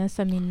be honest,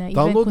 I mean,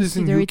 Download is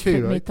in UK,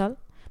 right? Metal,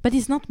 but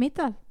it's not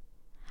metal.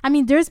 I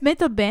mean, there's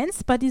metal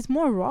bands, but it's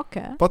more rock.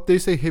 But they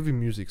say heavy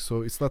music,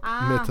 so it's not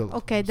metal.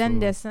 Okay,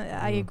 then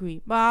I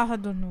agree. But I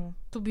don't know,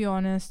 to be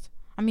honest.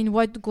 I mean,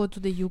 why to go to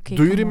the UK?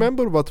 Do you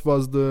remember what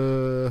was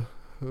the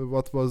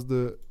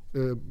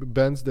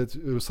bands that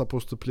were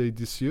supposed to play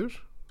this year?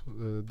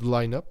 The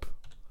lineup?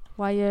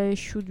 Why I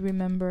should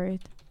remember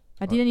it?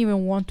 I didn't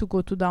even want to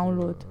go to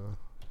Download.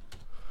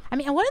 I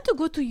mean, I wanted to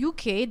go to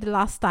UK the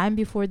last time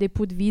before they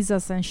put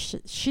visas and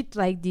shit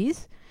like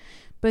this,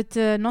 but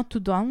not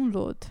to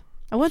Download.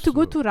 I want to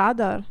go to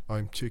Radar.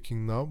 I'm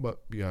checking now, but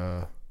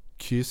yeah,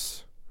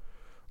 Kiss,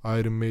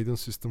 Iron Maiden,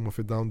 System of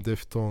a Down,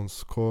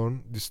 Deftones,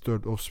 Korn,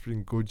 Disturbed,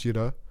 Offspring,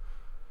 Gojira.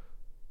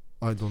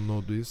 I don't know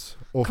this.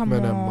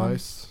 Offman and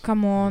Mice.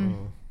 Come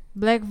on.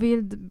 Black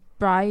Veil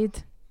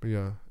Bride.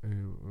 Yeah.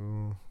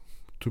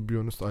 To be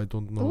honest, I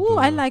don't know. Oh,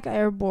 I like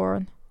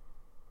Airborne.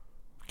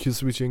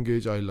 Killswitch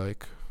Engage, I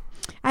like.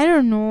 I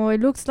don't know.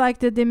 It looks like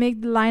that they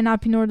make the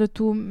lineup in order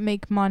to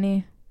make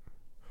money.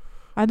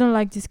 I don't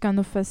like this kind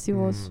of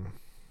festivals.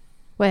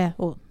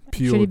 Well,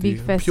 actually big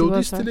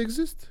festivals. POD still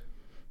exist?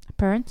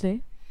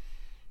 Apparently.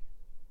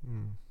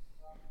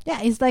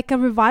 Yeah, it's like a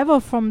revival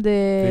from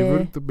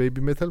the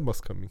Baby Metal was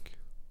coming.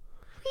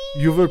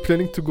 You were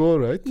planning to go,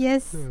 right?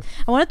 Yes.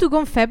 I wanted to go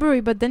in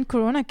February, but then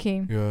Corona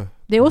came. Yeah.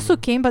 They also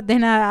came, but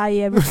then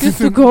I refused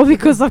to go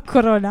because of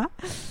Corona.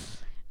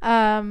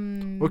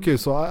 Okay,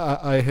 so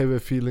I have a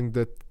feeling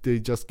that they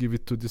just give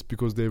it to this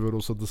because they were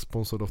also the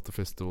sponsor of the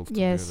festival. To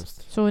be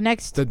honest. So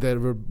next. That there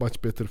were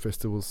much better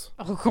festivals.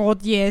 Oh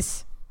God,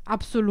 yes,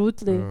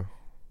 absolutely.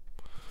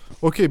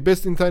 Okay,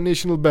 best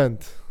international band.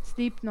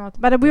 Slipknot,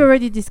 but we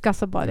already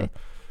discussed about it.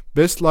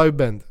 Best live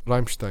band,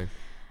 Rammstein.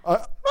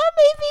 Well,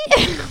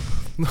 maybe.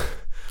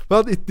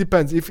 Well, it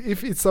depends.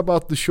 If it's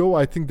about the show,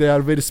 I think they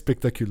are very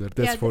spectacular.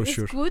 That's for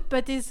sure. It's good,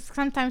 but it's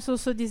sometimes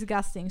also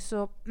disgusting.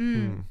 So.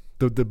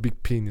 The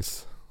big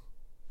penis.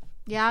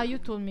 Yeah, you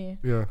told me.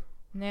 Yeah.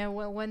 Yeah,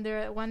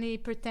 when he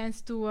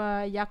pretends to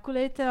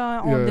ejaculate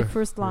on the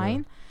first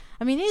line.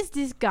 I mean, it's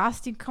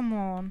disgusting. Come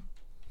on.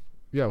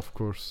 Yeah, of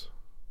course.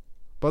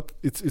 But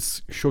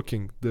it's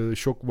shocking, the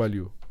shock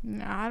value.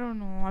 I don't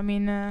know. I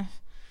mean,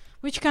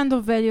 which kind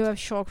of value of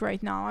shock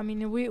right now? I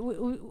mean,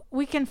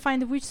 we can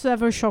find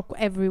whichsoever shock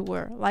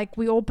everywhere. Like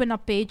we open a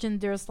page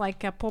and there's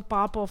like a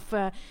pop-up of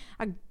a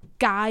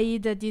guy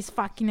that is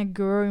fucking a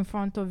girl in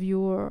front of you,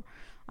 or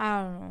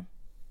I don't know.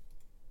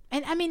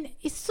 And I mean,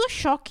 it's so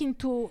shocking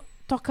to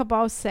talk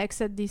about sex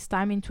at this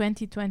time in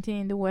 2020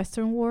 in the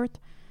Western world.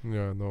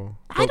 Yeah, no.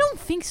 I don't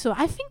think so.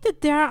 I think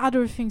that there are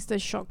other things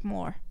that shock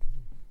more.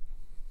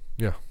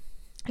 Yeah.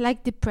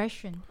 Like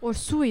depression or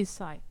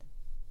suicide.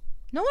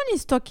 No one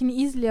is talking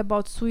easily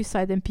about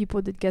suicide and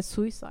people that get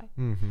suicide.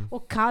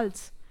 Or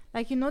cults.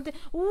 Like, you know, did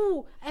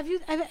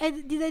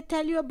I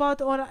tell you about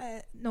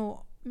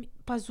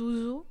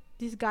Pazuzu?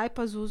 This guy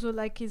Pazuzu,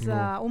 like, he's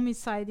a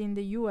homicide in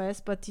the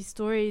US, but his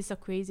story is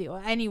crazy.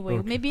 Or anyway,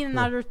 maybe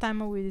another time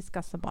we will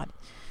discuss about it.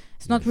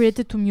 It's not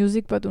related to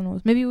music, but who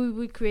knows? Maybe we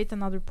will create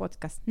another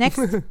podcast. Next.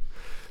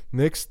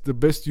 Next, the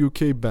best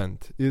UK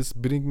band is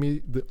Bring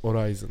Me the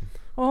Horizon.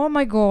 Oh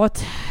my God.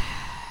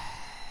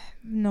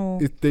 No.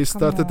 They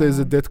started as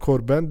a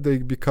deathcore band. They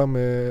become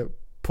a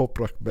pop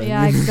rock band.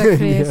 Yeah,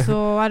 exactly.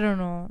 So I don't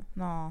know.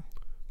 No.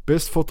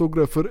 Best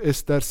photographer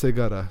Esther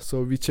Segara.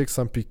 So we checked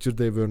some pictures.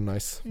 They were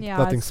nice. Yeah,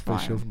 nothing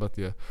special, fine. But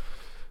yeah.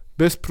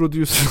 Best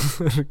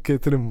producer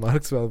Catherine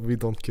Marks. Well, we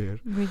don't care.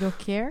 We don't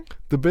care.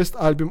 The best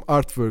album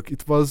artwork.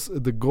 It was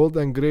the Gold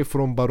and Grey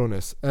from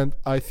Baroness, and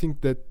I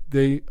think that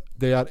they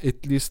are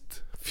at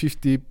least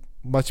 50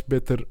 much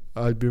better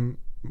album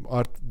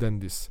art than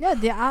this.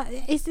 Yeah,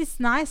 it's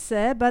nice,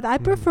 but I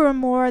prefer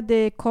more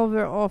the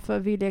cover of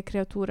Ville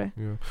Creature.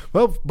 Yeah.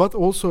 Well, but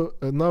also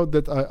now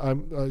that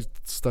I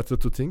started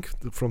to think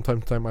from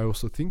time to time, I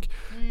also think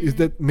is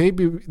that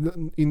maybe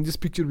in this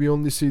picture we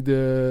only see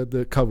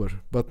the cover,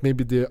 but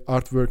maybe the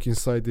artwork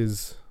inside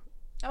is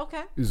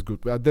good.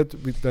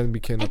 Then we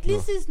cannot. At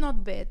least it's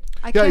not bad.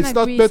 I can agree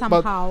not bad,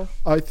 somehow.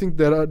 But I think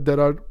there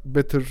are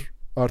better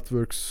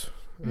artworks.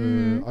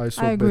 I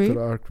saw better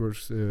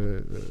artworks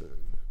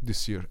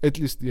this year, at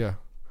least. Yeah.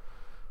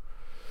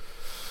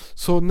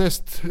 So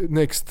next,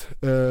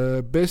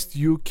 best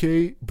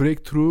UK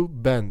breakthrough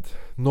band,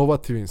 Nova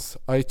Twins.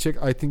 I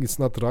check. I think it's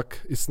not rock.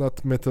 It's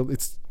not metal.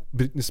 It's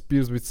Britney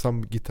Spears with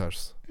some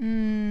guitars.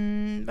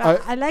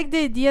 I like the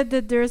idea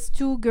that there's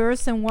two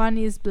girls and one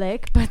is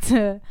black, but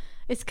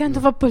it's kind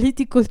of a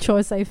political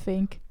choice, I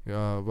think.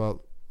 Yeah.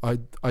 Well,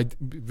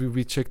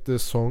 we checked the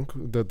song,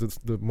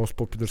 the most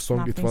popular song.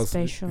 Nothing it was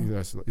special.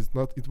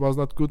 It was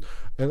not good,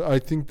 and I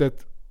think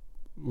that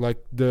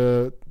like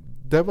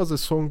there was a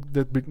song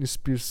that Britney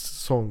Spears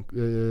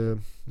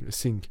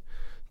sing,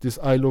 this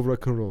I Love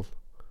Rock and Roll.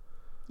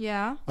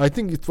 Yeah. I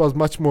think it was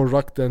much more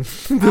rock than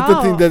the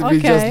thing that we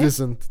just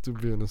listened, to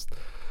be honest.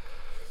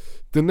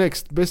 The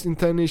next best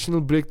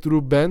international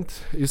breakthrough band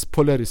is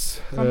Polaris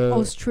from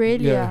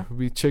Australia. Yeah,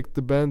 we checked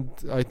the band.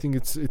 I think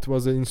it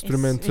was an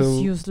instrumental.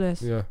 It's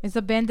useless. Yeah, it's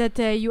a band that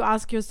you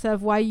ask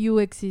yourself why you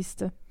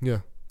exist.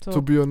 Yeah. So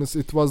to be honest,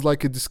 it was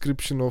like a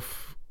description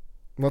of,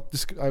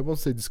 I won't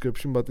say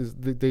description, but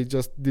they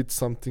just did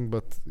something.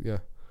 But yeah,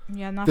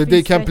 nothing.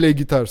 They can play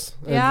guitars.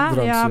 And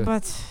drums,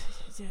 but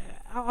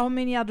how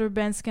many other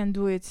bands can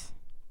do it?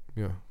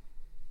 Yeah.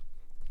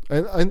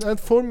 And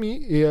for me,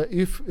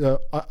 if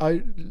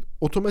I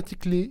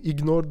automatically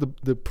ignore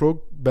the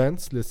prog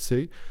bands, let's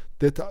say,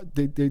 that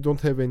they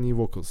don't have any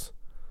vocals.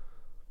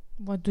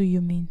 What do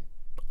you mean?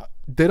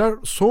 There are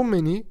so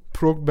many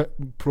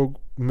prog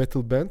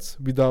metal bands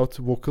without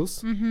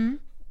vocals.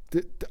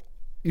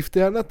 If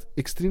they are not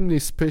extremely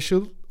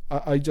special,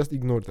 I just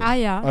ignor them.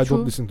 I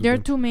don't listen to them. There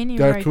are too many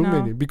There right are too now.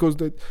 many because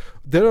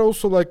there are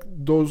also like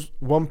those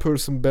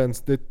one-person bands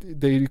that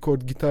they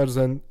record guitars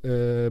and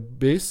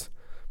bass,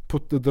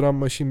 put the drum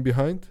machine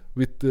behind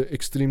with the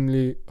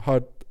extremely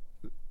hard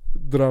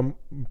drum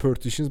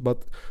partitions,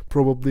 but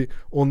probably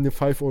only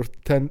 5 or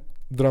 10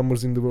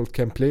 drummers in the world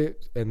can play,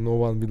 and no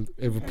one will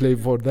ever play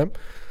for them.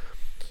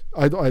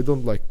 I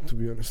don't like, to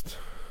be honest.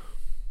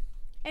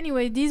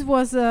 Anyway, this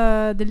was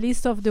the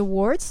list of the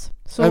words.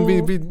 So and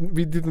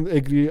we didn't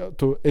agree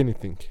to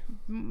anything.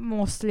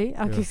 Mostly,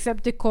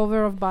 except the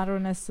cover of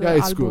Baroness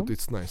it's album. good.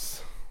 It's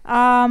nice.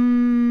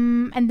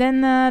 And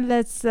then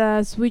let's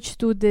switch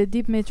to the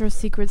Deep Metro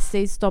Secret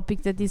States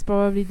topic that is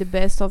probably the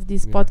best of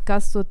this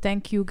podcast. So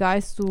thank you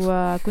guys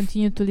to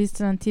continue to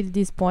listen until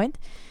this point.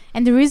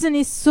 And the reason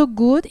it's so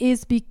good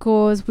is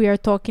because we are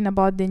talking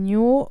about the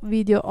new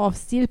video of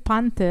Steel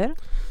Panther.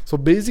 So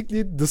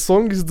basically, the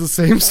song is the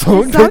same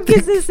song. The song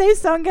is the same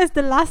song as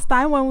the last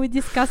time when we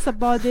discussed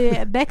about the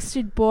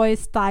Backstreet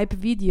Boys type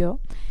video.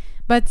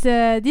 But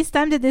this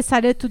time they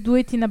decided to do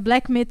it in a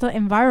black metal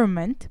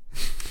environment,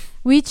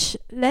 which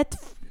let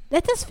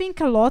us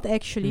think a lot,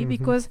 actually,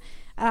 because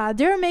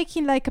they're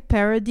making like a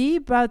parody,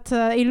 but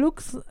it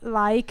looks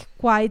like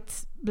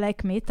quite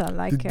black metal.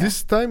 Like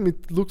this time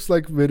it looks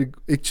like very.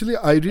 Actually,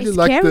 I really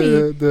like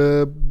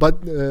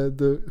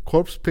the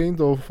corpse paint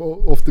of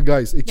the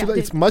guys. Actually,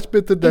 it's much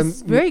better than.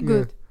 It's very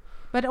good.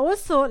 But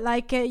also,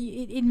 like,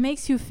 it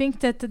makes you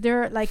think that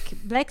they're like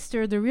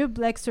Blackster, the real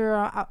Blackster,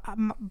 are a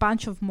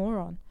bunch of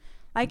moron.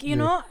 Like, you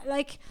know,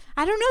 like,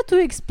 I don't know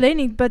to explain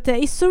it, but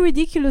it's so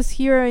ridiculous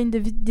here in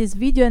this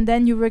video, and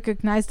then you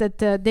recognize that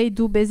they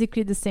do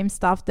basically the same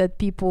stuff that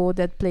people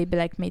that play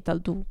black metal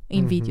do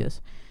in videos.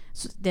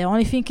 So the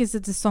only thing is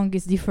that the song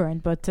is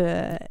different, but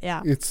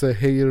yeah. It's a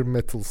hair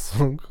metal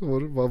song,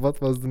 or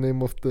what was the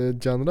name of the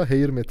genre?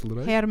 Hair metal,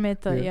 right? Hair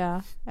metal,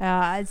 yeah.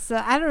 It's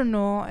I don't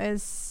know.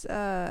 It's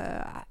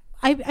I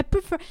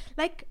prefer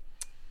like.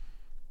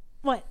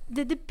 What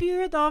the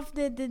period of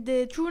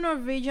the true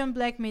Norwegian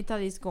black metal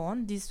is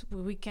gone. This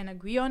we can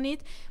agree on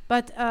it,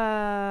 but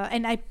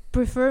and I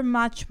prefer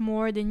much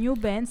more the new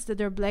bands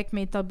that are black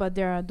metal, but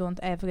they don't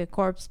have a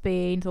corpse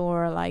paint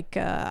or like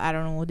I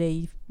don't know,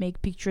 they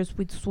make pictures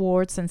with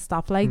swords and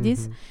stuff like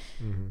this.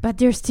 But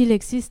they still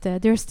exist.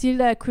 They're still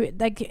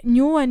like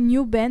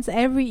new bands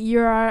every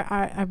year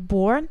are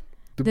born.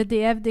 That they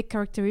have the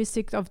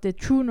characteristic of the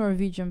true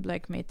Norwegian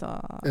black metal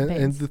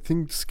and the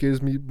thing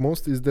scares me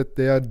most is that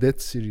they are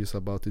that serious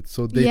about it.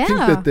 So they think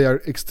that they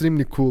are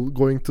extremely cool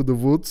going to the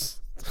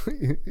woods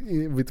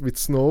with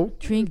snow.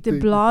 Drink the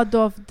blood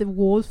of the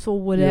wolves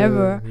or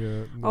whatever.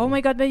 Oh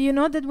my God, but you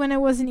know that when I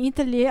was in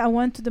Italy, I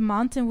went to the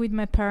mountain with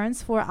my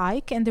parents for a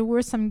hike, and there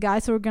were some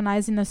guys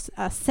organizing a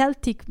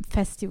Celtic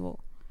festival.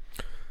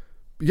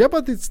 Yeah,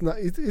 but it's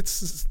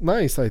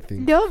nice, I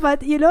think. No,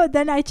 but you know,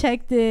 then I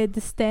checked the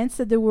stands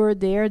that they were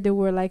there. There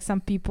were like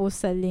some people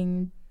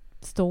selling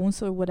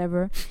stones or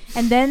whatever.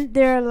 And then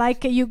they're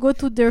like, you go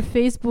to their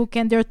Facebook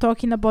and they're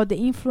talking about the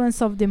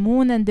influence of the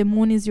moon, and the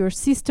moon is your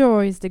sister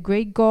or is the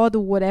great god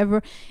or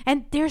whatever.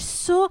 And they're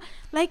so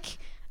like,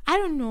 I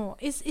don't know.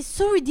 It's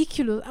so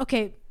ridiculous.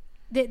 Okay.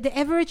 The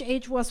average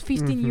age was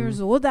 15 years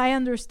old. I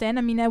understand.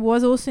 I mean, I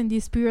was also in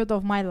this period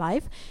of my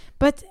life,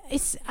 but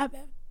it's...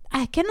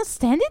 I cannot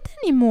stand it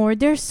anymore.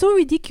 They're so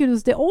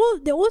ridiculous. The whole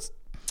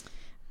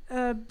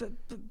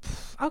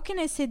how can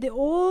I say, the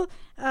whole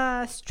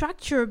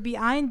structure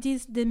behind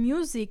the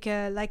music,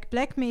 like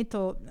black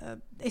metal,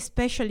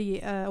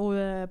 especially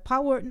or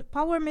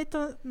power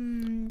metal.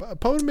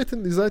 Power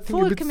metal is, I think,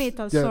 folk a bit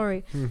metal.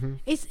 Sorry,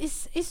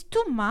 it's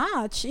too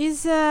much.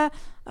 Is I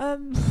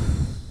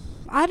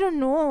don't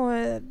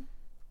know.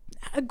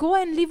 Go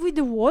and live with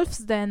the wolves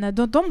then.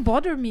 Don't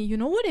bother me. You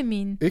know what I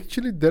mean?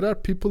 Actually, there are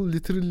people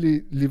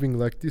literally living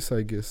like this,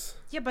 I guess.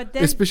 Yeah, but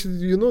then... Especially,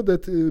 you know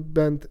that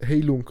band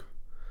Heilung?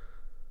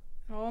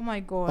 Oh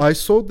my God. I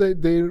saw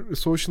their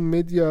social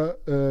media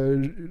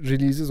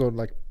releases or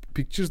like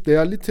pictures. They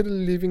are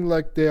literally living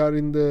like they are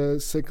in the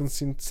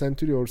 2nd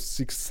century or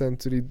 6th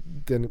century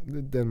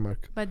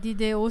Denmark. But did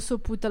they also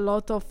put a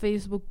lot of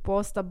Facebook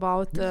posts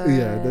about...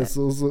 yeah, that's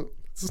also...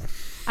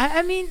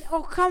 I mean,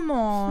 oh, come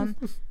on.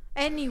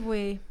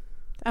 Anyway,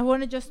 I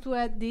wanted just to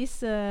add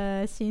this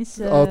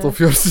since... out of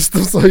your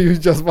system, so you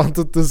just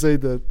wanted to say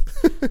that.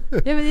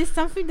 Yeah, but it's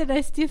something that I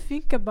still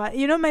think about.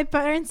 You know, my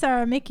parents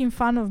are making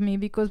fun of me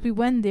because we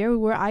went there, we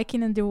were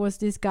hiking, and there was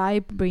this guy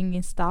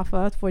bringing stuff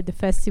out for the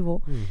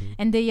festival.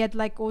 And they had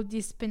like all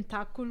this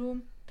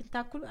pentaculum,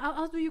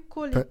 how do you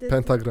call it?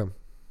 Pentagram.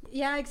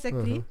 Yeah,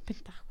 exactly.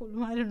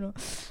 Pentaculum, I don't know.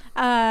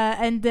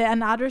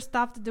 And other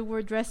stuff that they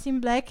were dressed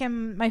in black.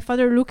 And my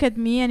father looked at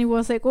me and he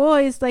was like, oh,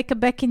 it's like a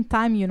back in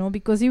time, you know,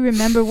 because he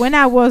remembered when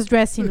I was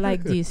dressing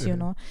like this, you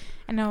know.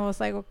 And I was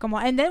like, oh, come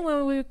on. And then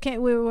when we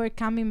were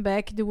coming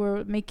back, they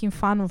were making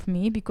fun of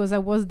me because I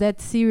was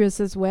that serious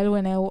as well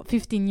when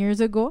 15 years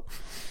ago.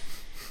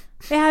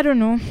 Yeah, I don't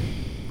know.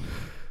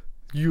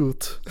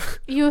 Youth,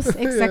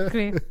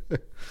 exactly.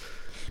 But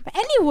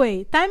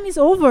anyway, time is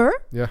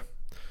over. Yeah.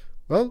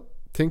 Well,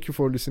 thank you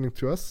for listening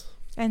to us.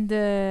 And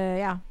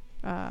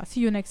see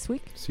you next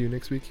week. See you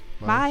next week.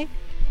 Bye.